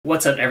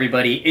What's up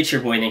everybody, it's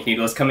your boy Nick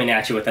Noodles coming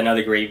at you with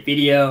another great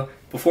video.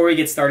 Before we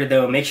get started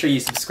though, make sure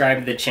you subscribe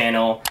to the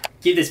channel,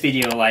 give this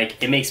video a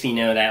like, it makes me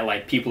know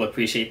that people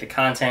appreciate the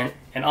content,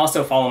 and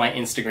also follow my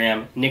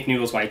Instagram,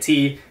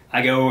 NickNoodlesYT.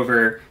 I go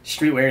over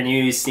streetwear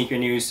news, sneaker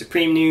news,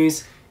 Supreme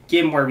news,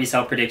 give more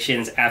resale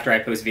predictions after I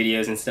post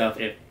videos and stuff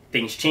if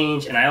things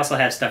change, and I also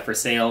have stuff for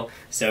sale,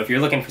 so if you're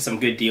looking for some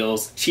good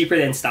deals, cheaper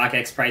than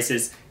StockX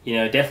prices,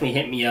 definitely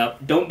hit me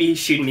up. Don't be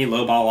shooting me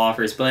lowball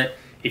offers, but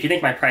if you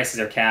think my prices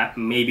are capped,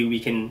 maybe we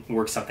can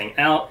work something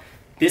out.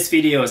 This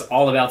video is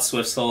all about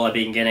Swiftsole. I've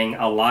been getting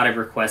a lot of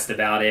requests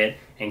about it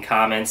and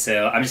comments,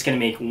 so I'm just going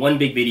to make one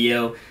big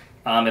video.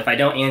 If I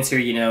don't answer,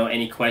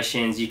 any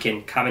questions, you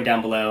can comment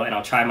down below and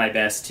I'll try my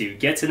best to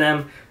get to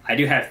them. I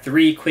do have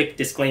 3 quick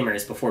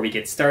disclaimers before we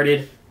get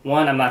started.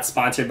 1, I'm not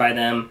sponsored by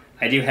them.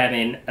 I do have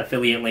an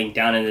affiliate link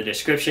down in the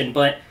description,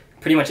 but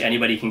pretty much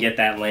anybody can get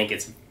that link.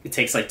 It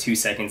takes like 2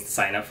 seconds to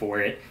sign up for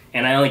it,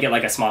 and I only get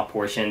like a small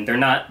portion. They're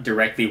not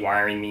directly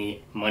wiring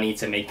me money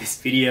to make this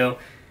video.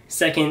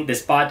 2nd,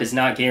 this bot does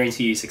not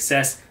guarantee you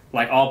success.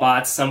 Like all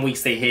bots, some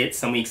weeks they hit,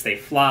 some weeks they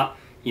flop.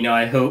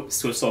 I hope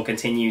Swiftsole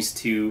continues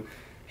to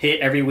hit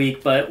every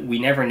week, but we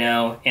never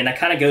know. And that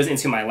kind of goes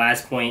into my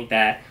last point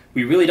that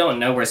we really don't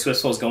know where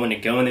Swiftsole is going to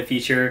go in the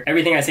future.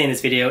 Everything I say in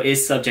this video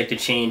is subject to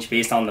change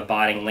based on the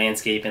botting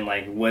landscape and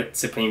what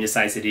Supreme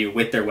decides to do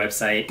with their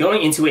website.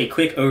 Going into a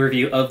quick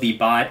overview of the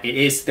bot, it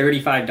is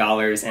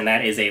 $35 and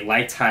that is a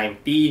lifetime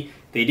fee.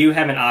 They do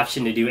have an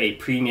option to do a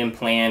premium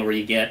plan where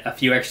you get a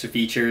few extra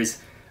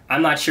features.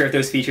 I'm not sure if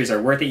those features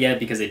are worth it yet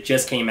because it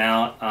just came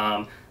out.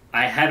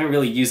 I haven't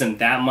really used them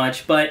that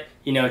much, but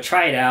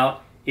try it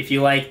out. If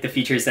you like the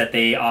features that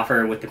they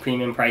offer with the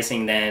premium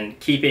pricing, then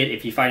keep it.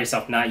 If you find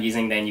yourself not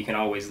using, then you can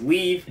always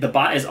leave. The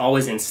bot is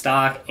always in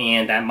stock,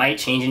 and that might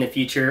change in the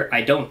future. I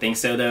don't think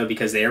so though,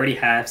 because they already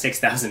have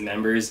 6,000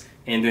 members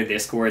in their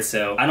Discord,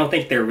 so I don't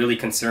think they're really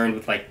concerned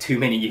with too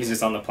many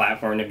users on the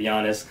platform, to be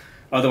honest.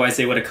 Otherwise,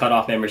 they would have cut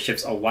off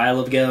memberships a while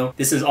ago.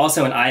 This is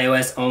also an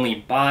iOS only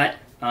bot.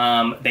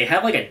 They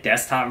have a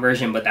desktop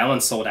version, but that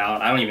one's sold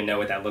out. I don't even know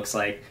what that looks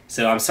like.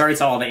 So I'm sorry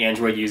to all the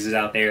Android users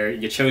out there.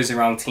 You chose the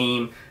wrong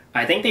team.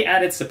 I think they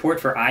added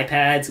support for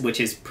iPads, which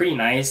is pretty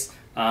nice.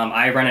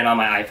 I run it on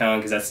my iPhone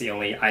because that's the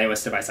only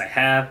iOS device I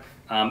have.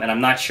 And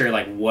I'm not sure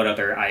what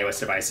other iOS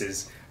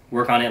devices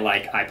work on it,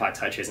 like iPod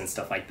Touches and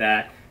stuff like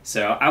that.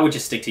 So I would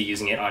just stick to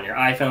using it on your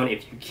iPhone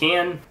if you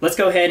can. Let's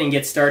go ahead and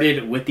get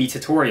started with the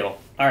tutorial.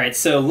 Alright,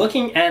 so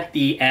looking at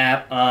the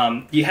app,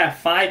 you have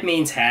 5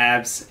 main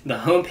tabs. The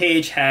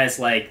homepage has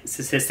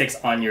statistics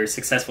on your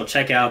successful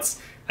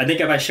checkouts. I think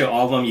if I show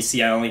all of them, you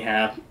see I only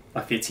have a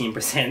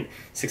 15%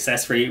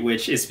 success rate,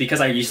 which is because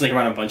I usually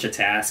run a bunch of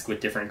tasks with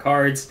different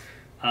cards.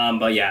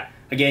 But yeah,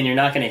 again, you're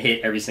not going to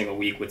hit every single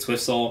week with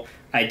Swiftsole.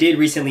 I did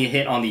recently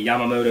hit on the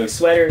Yamamoto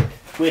sweater,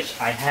 which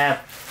I have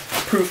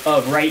proof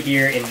of right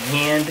here in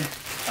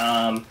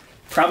hand.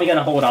 Probably going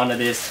to hold on to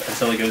this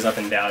until it goes up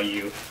in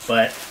value,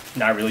 but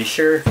not really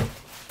sure.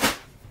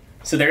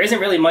 So there isn't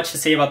really much to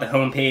say about the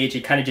homepage.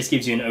 It kind of just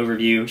gives you an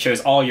overview,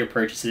 shows all your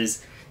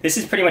purchases. This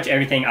is pretty much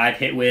everything I've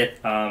hit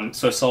with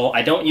Swiftsole.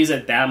 I don't use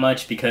it that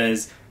much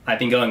because I've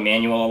been going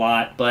manual a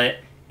lot, but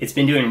it's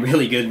been doing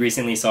really good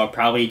recently, so I'll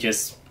probably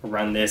just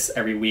run this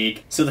every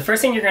week. So the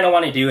first thing you're going to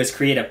want to do is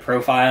create a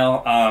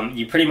profile.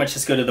 You pretty much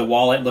just go to the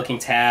wallet looking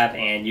tab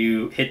and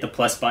you hit the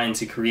plus button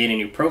to create a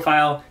new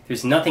profile.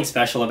 There's nothing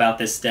special about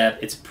this step.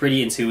 It's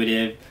pretty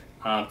intuitive.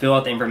 Fill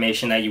out the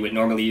information that you would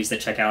normally use to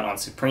check out on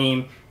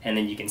Supreme, and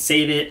then you can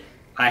save it.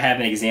 I have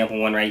an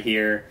example one right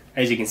here.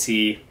 As you can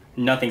see,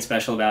 nothing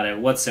special about it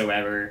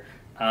whatsoever.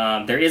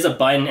 There is a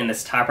button in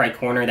this top right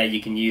corner that you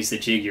can use to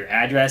jig your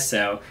address,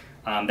 so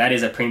that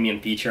is a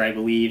premium feature, I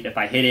believe. If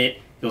I hit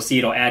it, you'll see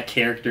it'll add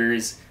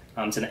characters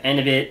to the end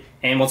of it,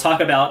 and we'll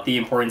talk about the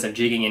importance of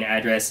jigging an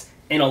address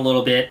in a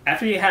little bit.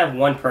 After you have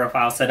one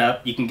profile set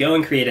up, you can go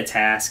and create a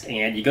task,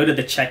 and you go to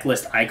the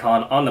checklist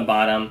icon on the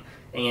bottom,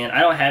 and I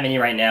don't have any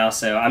right now,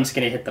 so I'm just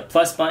going to hit the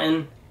plus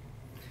button,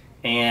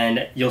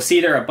 and you'll see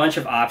there are a bunch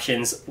of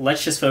options.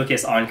 Let's just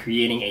focus on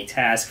creating a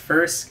task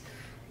first.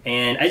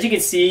 And as you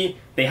can see,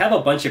 they have a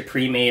bunch of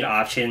pre-made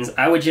options.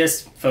 I would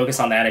just focus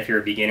on that if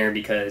you're a beginner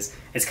because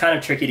it's kind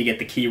of tricky to get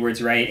the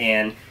keywords right,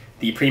 and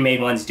the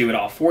pre-made ones do it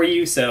all for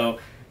you. So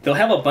they'll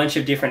have a bunch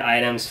of different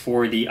items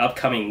for the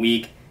upcoming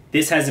week.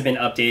 This hasn't been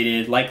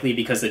updated, likely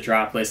because the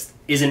drop list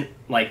isn't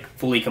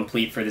fully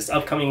complete for this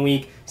upcoming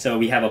week. So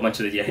we have a bunch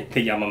of the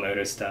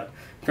Yamamoto stuff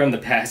from the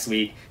past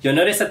week. You'll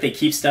notice that they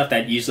keep stuff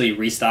that usually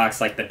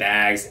restocks, like the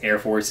bags, Air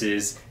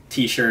Forces,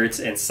 t-shirts,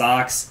 and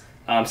socks.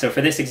 So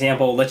for this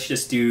example, let's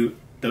just do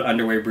the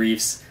underwear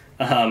briefs.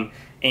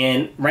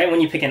 And right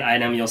when you pick an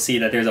item, you'll see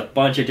that there's a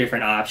bunch of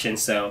different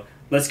options. So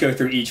let's go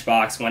through each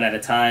box one at a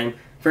time.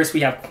 First,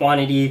 we have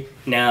quantity.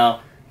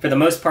 Now, for the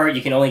most part,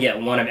 you can only get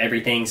one of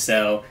everything.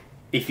 So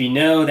if you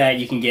know that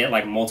you can get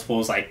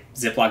multiples, like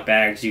Ziploc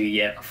bags, you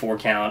get a 4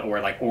 count, or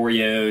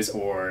Oreos,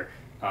 or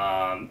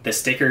the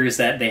stickers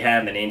that they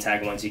have, the name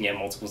tag ones, you can get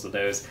multiples of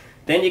those.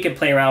 Then you can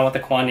play around with the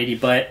quantity,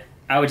 but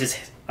I would just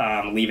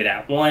leave it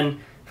at 1.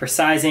 For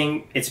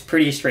sizing, it's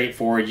pretty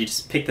straightforward. You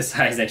just pick the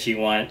size that you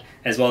want,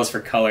 as well as for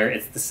color,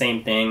 it's the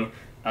same thing.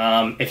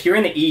 If you're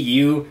in the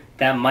EU,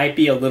 that might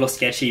be a little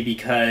sketchy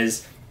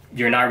because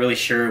you're not really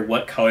sure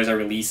what colors are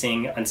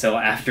releasing until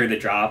after the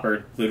drop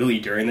or literally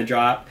during the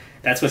drop.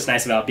 That's what's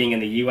nice about being in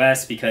the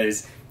US,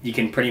 because you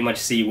can pretty much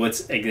see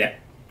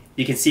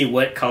you can see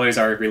what colors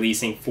are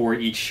releasing for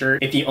each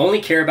shirt. If you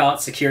only care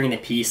about securing the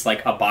piece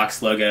like a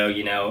box logo,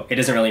 you know, it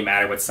doesn't really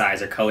matter what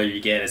size or color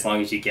you get as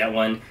long as you get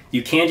one.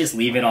 You can just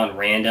leave it on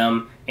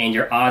random and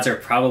your odds are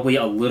probably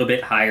a little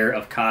bit higher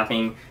of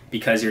copying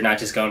because you're not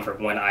just going for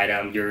one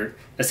item. You're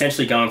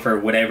essentially going for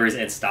whatever's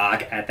in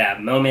stock at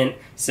that moment.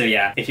 So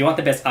yeah, if you want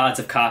the best odds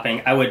of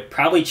copying, I would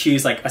probably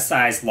choose like a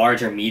size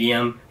large or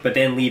medium, but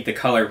then leave the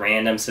color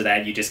random so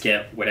that you just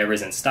get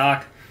whatever's in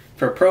stock.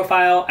 For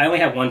profile, I only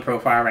have one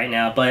profile right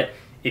now, but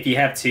if you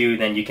have two,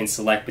 then you can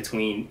select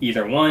between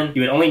either one.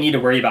 You would only need to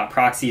worry about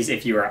proxies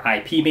if you are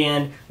IP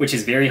banned, which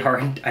is very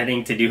hard, I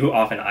think, to do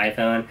off an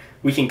iPhone.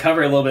 We can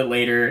cover a little bit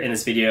later in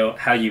this video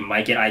how you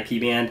might get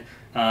IP banned.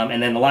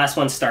 And then the last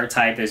one, start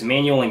type, there's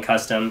manual and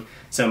custom.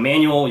 So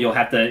manual, you'll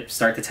have to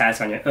start the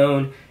task on your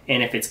own.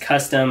 And if it's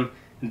custom,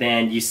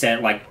 then you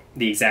set like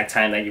the exact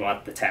time that you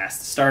want the task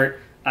to start.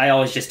 I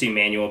always just do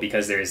manual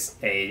because there's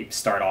a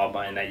start all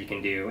button that you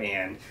can do,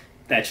 and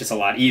that's just a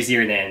lot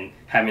easier than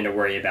having to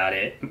worry about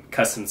it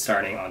custom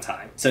starting on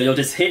time. So you'll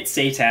just hit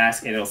save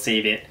task and it'll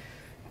save it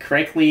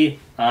correctly.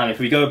 If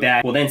we go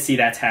back, we'll then see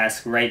that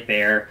task right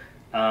there.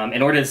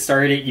 In order to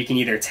start it, you can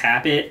either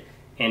tap it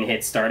and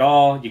hit start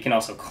all. You can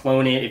also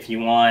clone it if you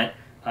want,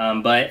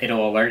 but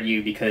it'll alert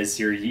you because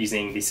you're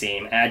using the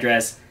same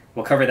address.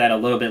 We'll cover that a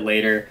little bit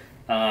later.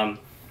 But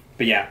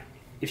yeah,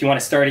 if you want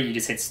to start it, you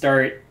just hit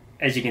start.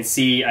 As you can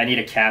see, I need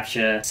a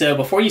CAPTCHA. So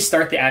before you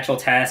start the actual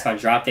task on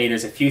drop day,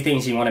 there's a few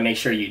things you want to make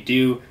sure you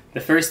do. The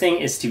first thing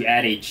is to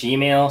add a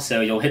Gmail.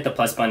 So you'll hit the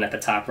plus button at the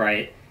top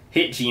right,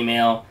 hit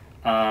Gmail,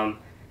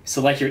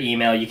 select your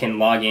email. You can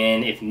log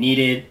in if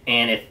needed,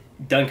 and if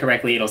done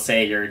correctly, it'll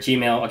say your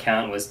Gmail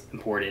account was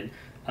imported.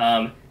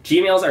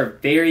 Gmails are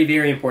very,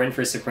 very important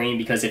for Supreme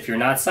because if you're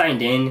not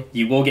signed in,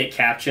 you will get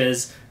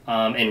CAPTCHAs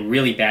and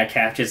really bad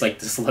CAPTCHAs like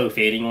the slow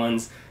fading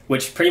ones,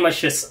 which pretty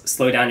much just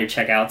slow down your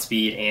checkout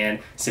speed, and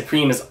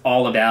Supreme is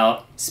all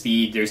about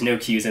speed. There's no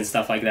queues and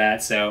stuff like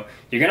that, so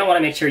you're gonna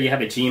wanna make sure you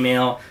have a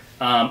Gmail.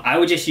 I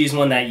would just use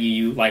one that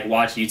you like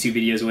watch YouTube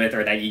videos with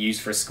or that you use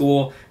for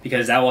school,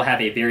 because that will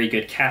have a very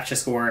good CAPTCHA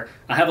score.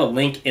 I have a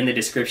link in the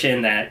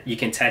description that you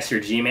can test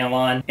your Gmail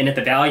on, and if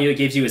the value it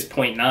gives you is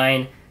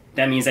 0.9,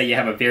 that means that you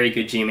have a very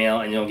good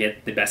Gmail and you'll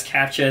get the best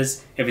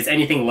CAPTCHAs. If it's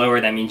anything lower,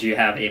 that means you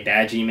have a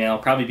bad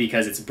Gmail, probably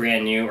because it's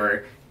brand new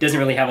or doesn't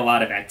really have a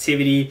lot of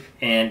activity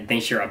and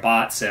thinks you're a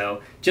bot.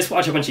 So just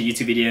watch a bunch of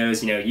YouTube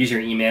videos, you know, use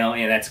your email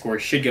and that score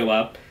should go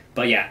up.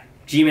 But yeah,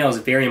 Gmail is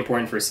very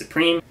important for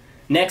Supreme.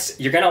 Next,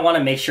 you're gonna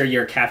wanna make sure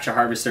your CAPTCHA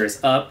harvester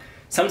is up.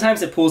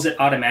 Sometimes it pulls it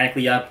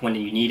automatically up when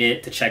you need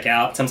it to check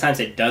out. Sometimes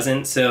it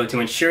doesn't. So to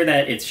ensure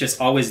that it's just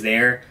always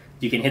there,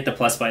 you can hit the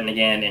plus button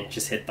again and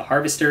just hit the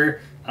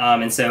harvester.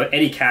 And so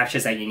any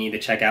CAPTCHAs that you need to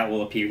check out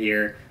will appear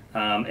here.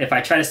 If I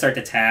try to start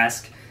the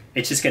task,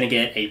 it's just going to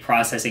get a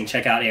processing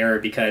checkout error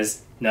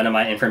because none of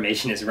my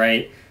information is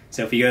right.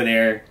 So if you go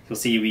there, you'll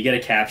see we get a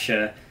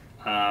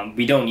CAPTCHA.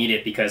 We don't need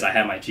it because I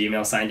have my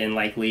Gmail signed in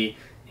likely.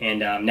 And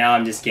now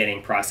I'm just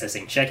getting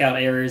processing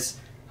checkout errors.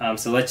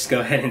 So let's go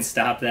ahead and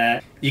stop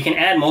that. You can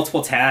add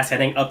multiple tasks, I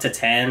think up to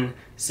 10.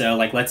 So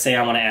like let's say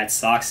I want to add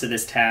socks to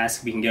this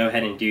task. We can go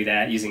ahead and do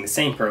that using the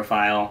same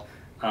profile.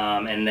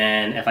 And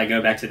then if I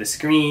go back to the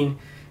screen,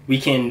 we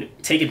can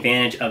take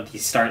advantage of the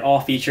start all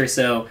feature.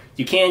 So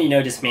you can, you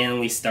know, just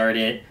manually start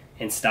it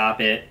and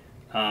stop it.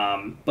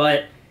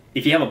 But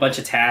if you have a bunch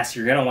of tasks,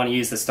 you're gonna want to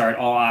use the start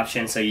all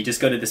option. So you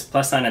just go to this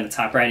plus sign on the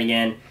top right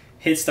again,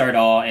 hit start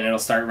all, and it'll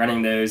start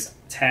running those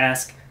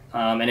tasks.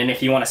 And then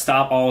if you want to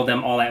stop all of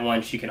them all at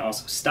once, you can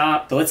also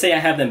stop. So let's say I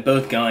have them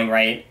both going,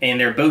 right? And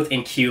they're both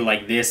in queue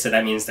like this, so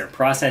that means they're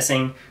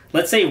processing.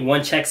 Let's say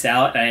one checks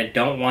out and I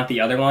don't want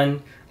the other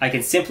one. I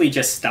can simply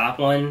just stop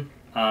one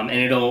and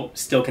it'll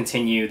still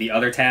continue the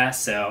other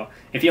task. So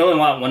if you only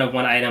want one of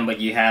one item but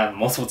you have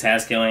multiple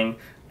tasks going,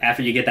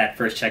 after you get that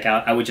first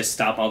checkout, I would just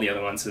stop all the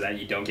other ones so that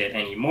you don't get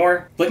any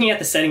more. Looking at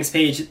the settings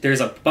page,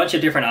 there's a bunch of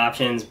different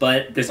options,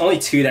 but there's only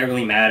two that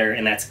really matter,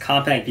 and that's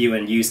compact view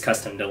and use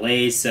custom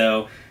delays.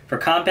 So for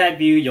compact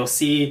view, you'll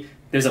see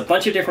there's a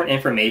bunch of different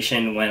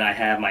information when I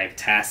have my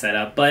task set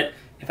up, but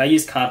if I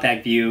use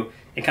compact view,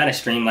 it kind of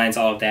streamlines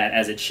all of that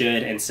as it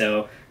should, and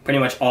so pretty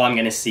much all I'm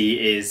going to see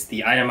is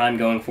the item I'm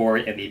going for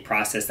and the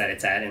process that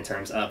it's at in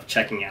terms of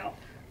checking out.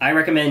 I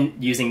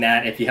recommend using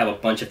that if you have a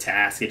bunch of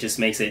tasks. It just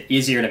makes it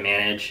easier to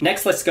manage.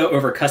 Next, let's go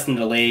over custom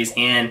delays,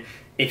 and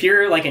if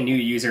you're like a new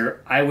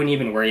user, I wouldn't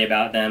even worry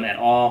about them at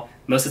all.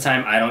 Most of the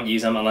time I don't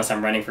use them unless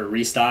I'm running for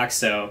restocks,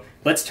 so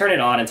let's turn it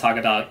on and talk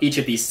about each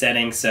of these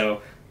settings.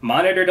 So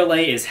monitor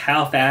delay is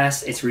how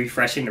fast it's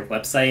refreshing the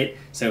website,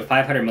 so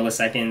 500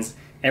 milliseconds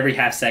every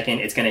half second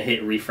it's going to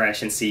hit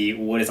refresh and see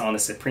what is on the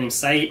Supreme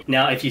site.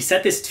 Now, if you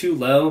set this too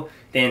low,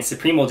 then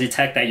Supreme will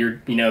detect that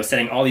you're,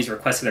 setting all these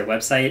requests to their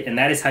website, and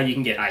that is how you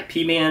can get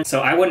IP banned.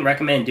 So I wouldn't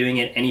recommend doing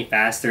it any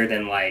faster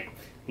than like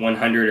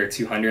 100 or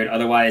 200.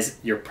 Otherwise,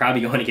 you're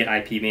probably going to get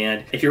IP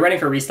banned. If you're running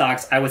for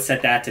restocks, I would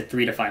set that to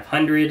 300 to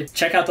 500.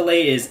 Checkout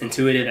delay is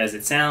intuitive as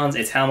it sounds.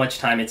 It's how much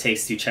time it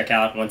takes to check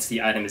out once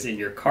the item is in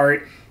your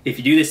cart. If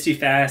you do this too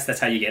fast, that's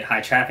how you get high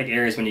traffic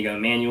errors when you go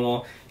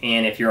manual.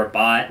 And if you're a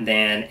bot,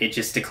 then it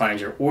just declines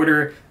your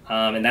order.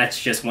 And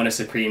that's just one of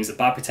Supreme's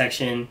bot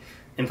protection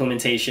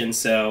implementation.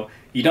 So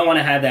you don't want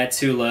to have that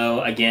too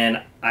low.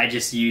 Again, I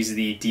just use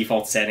the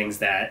default settings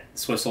that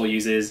Swiftsole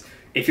uses.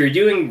 If you're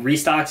doing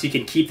restocks, you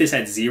can keep this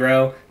at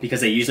 0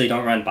 because they usually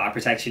don't run bot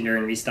protection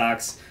during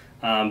restocks.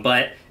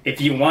 But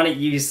if you want to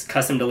use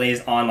custom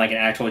delays on like an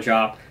actual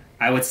drop,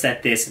 I would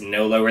set this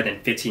no lower than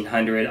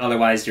 1500.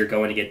 Otherwise, you're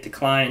going to get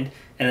declined.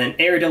 And then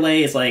error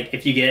delay is like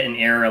if you get an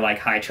error like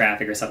high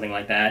traffic or something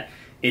like that,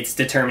 it's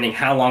determining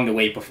how long to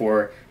wait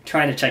before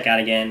trying to check out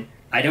again.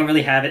 I don't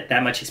really have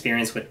that much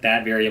experience with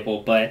that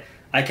variable, but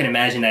I can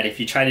imagine that if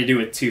you try to do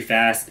it too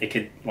fast, it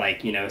could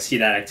see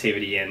that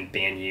activity and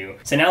ban you.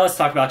 So now let's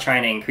talk about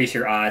trying to increase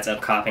your odds of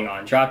copying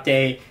on drop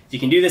day. You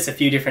can do this a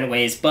few different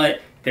ways,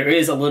 but there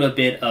is a little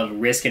bit of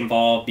risk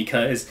involved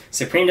because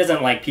Supreme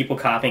doesn't like people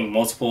copying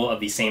multiple of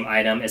the same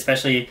item,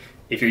 especially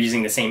if you're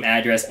using the same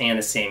address and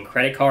the same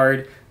credit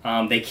card.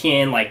 They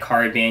can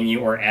card ban you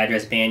or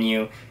address ban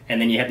you,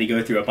 and then you have to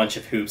go through a bunch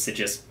of hoops to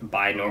just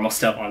buy normal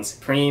stuff on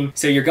Supreme.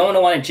 So you're going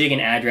to want to jig an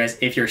address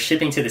if you're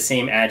shipping to the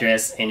same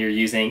address and you're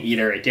using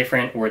either a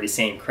different or the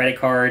same credit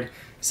card.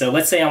 So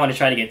let's say I want to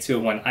try to get 2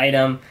 of one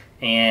item,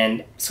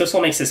 and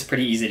Swiftsole makes this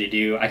pretty easy to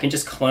do. I can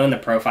just clone the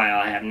profile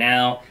I have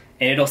now,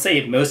 and it'll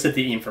save most of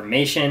the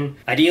information.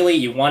 Ideally,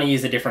 you want to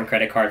use a different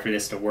credit card for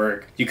this to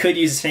work. You could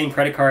use the same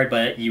credit card,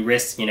 but you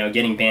risk,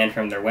 getting banned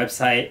from their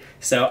website.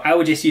 So I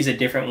would just use a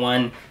different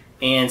one.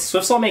 And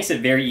Swiftsole makes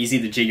it very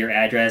easy to jig your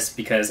address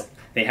because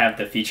they have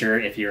the feature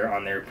if you're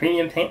on their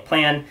premium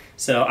plan.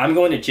 So I'm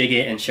going to jig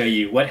it and show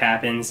you what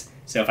happens.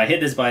 So if I hit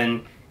this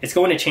button, it's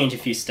going to change a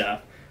few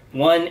stuff.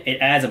 One, it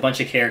adds a bunch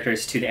of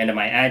characters to the end of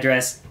my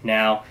address.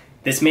 Now,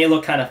 this may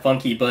look kind of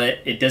funky, but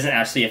it doesn't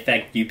actually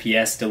affect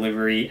UPS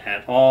delivery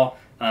at all.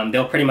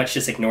 They'll pretty much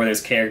just ignore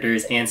those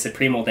characters, and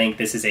Supreme will think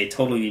this is a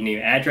totally new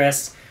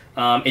address.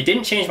 It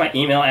didn't change my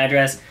email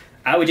address.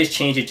 I would just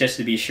change it just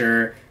to be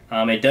sure.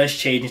 It does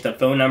change the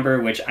phone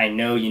number, which I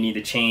know you need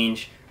to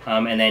change,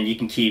 and then you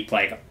can keep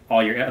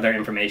all your other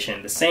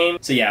information the same.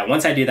 So yeah,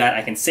 once I do that,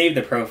 I can save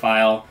the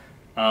profile,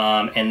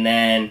 and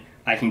then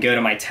I can go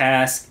to my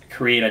task,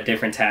 create a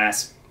different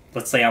task.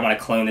 Let's say I want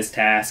to clone this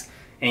task,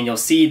 and you'll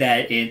see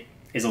that it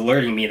is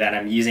alerting me that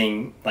I'm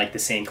using the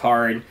same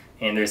card,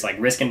 and there's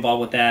risk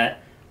involved with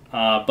that.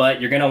 But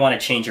you're going to want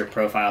to change your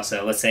profile.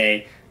 So let's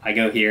say I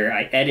go here,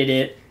 I edit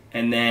it,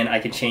 and then I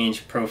can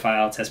change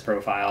profile, test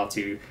profile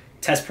to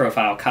test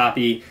profile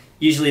copy.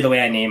 Usually the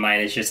way I name mine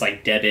is just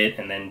debit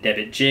and then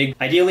debit jig.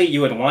 Ideally,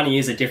 you would want to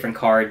use a different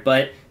card,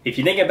 but if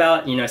you think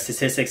about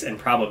statistics and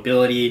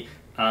probability,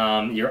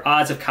 your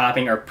odds of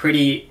copying are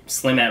pretty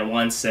slim at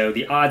once. So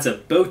the odds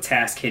of both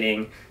tasks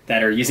hitting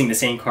that are using the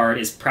same card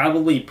is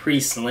probably pretty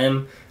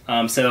slim.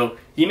 So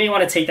you may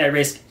want to take that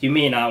risk, you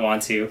may not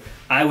want to.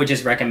 I would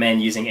just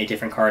recommend using a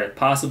different card if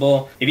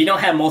possible. If you don't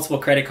have multiple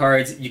credit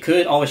cards, you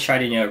could always try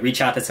to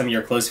reach out to some of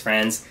your close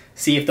friends,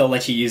 see if they'll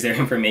let you use their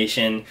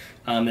information.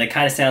 That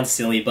kind of sounds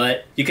silly,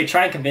 but you could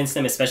try and convince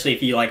them, especially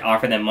if you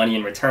offer them money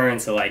in return.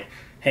 So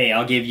hey,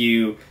 I'll give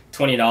you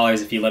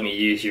 $20 if you let me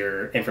use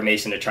your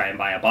information to try and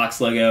buy a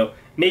box logo.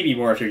 Maybe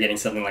more if you're getting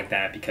something like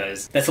that,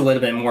 because that's a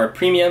little bit more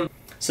premium.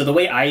 So the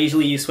way I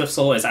usually use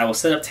Swiftsole is I will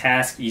set up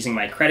tasks using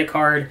my credit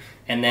card,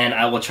 and then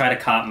I will try to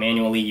cop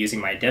manually using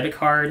my debit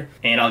card,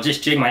 and I'll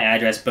just jig my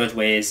address both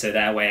ways, so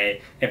that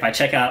way if I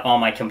check out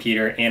on my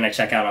computer and I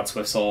check out on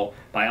Swiftsole,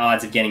 my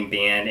odds of getting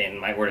banned and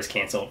my orders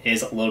canceled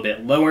is a little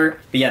bit lower.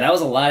 But yeah, that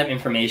was a lot of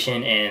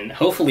information and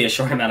hopefully a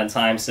short amount of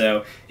time.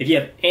 So if you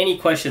have any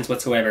questions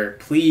whatsoever,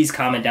 please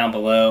comment down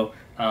below.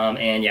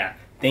 And yeah,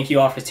 thank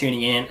you all for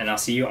tuning in, and I'll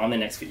see you on the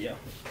next video.